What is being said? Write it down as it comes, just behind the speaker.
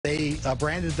They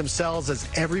branded themselves as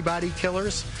everybody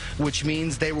killers, which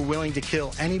means they were willing to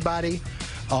kill anybody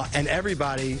and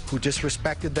everybody who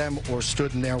disrespected them or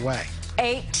stood in their way.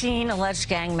 18 alleged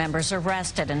gang members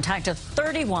arrested and tied to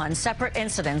 31 separate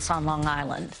incidents on Long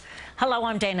Island. Hello,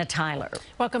 I'm Dana Tyler.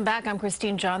 Welcome back. I'm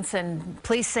Christine Johnson.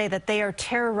 Police say that they are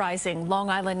terrorizing Long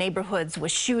Island neighborhoods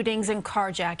with shootings and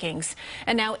carjackings.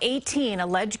 And now 18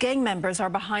 alleged gang members are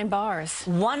behind bars.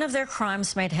 One of their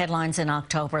crimes made headlines in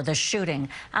October, the shooting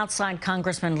outside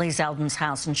Congressman Lee Zeldin's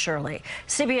house in Shirley.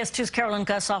 CBS 2's Carolyn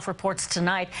Gusoff reports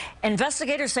tonight.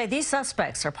 Investigators say these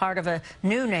suspects are part of a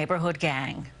new neighborhood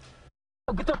gang.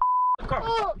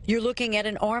 You're looking at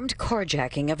an armed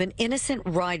carjacking of an innocent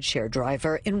rideshare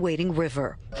driver in Wading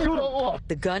River.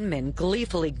 The gunmen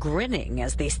gleefully grinning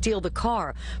as they steal the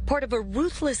car, part of a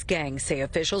ruthless gang, say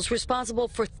officials, responsible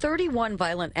for 31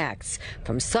 violent acts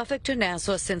from Suffolk to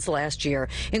Nassau since last year,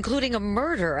 including a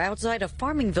murder outside a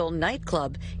Farmingville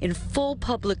nightclub in full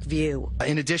public view.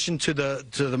 In addition to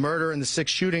the murder and the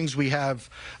 6 shootings, we have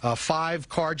 5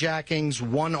 carjackings,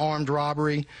 1 armed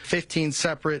robbery, 15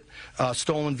 separate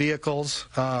stolen vehicles.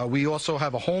 We also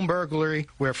have a home burglary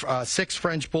where 6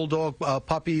 French bulldog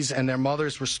puppies and their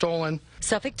mothers were stolen.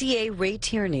 Suffolk DA Ray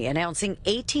Tierney announcing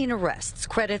 18 arrests,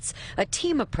 credits a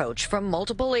team approach from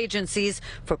multiple agencies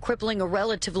for crippling a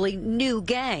relatively new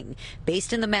gang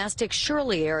based in the Mastic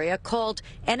Shirley area called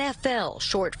NFL,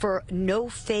 short for No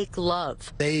Fake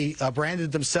Love. They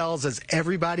branded themselves as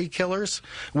everybody killers,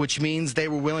 which means they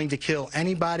were willing to kill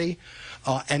anybody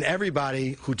and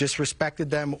everybody who disrespected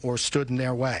them or stood in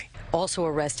their way. Also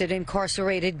arrested,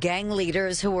 incarcerated gang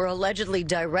leaders who were allegedly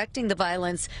directing the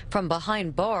violence from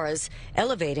behind bars,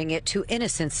 elevating it to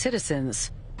innocent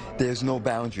citizens. There's no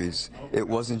boundaries. It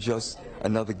wasn't just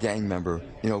another gang member,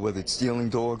 whether it's stealing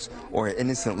dogs or an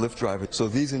innocent Lyft driver. So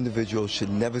these individuals should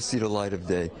never see the light of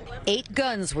day. 8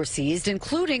 guns were seized,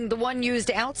 including the one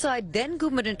used outside then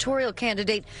gubernatorial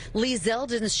candidate Lee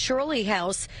Zeldin's Shirley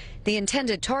house. The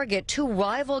intended target, 2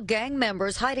 rival gang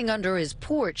members hiding under his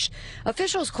porch.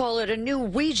 Officials call it a new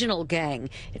regional gang.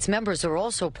 Its members are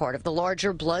also part of the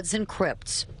larger Bloods and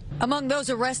Crips. Among those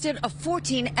arrested, a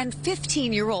 14 and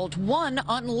 15-year-old, one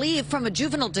on leave from a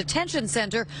juvenile detention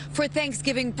center for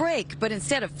Thanksgiving break, but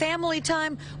instead of family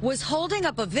time, was holding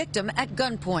up a victim at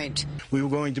gunpoint. We were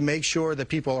going to make sure that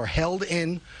people are held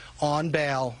in on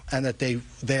bail and that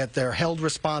they're held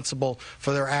responsible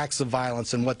for their acts of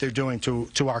violence and what they're doing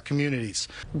to our communities.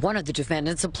 One of the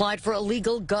defendants applied for a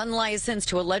legal gun license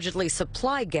to allegedly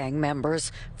supply gang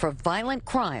members for violent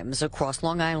crimes across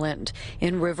Long Island.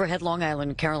 In Riverhead, Long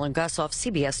Island, Carolyn Gusoff,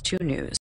 CBS 2 News.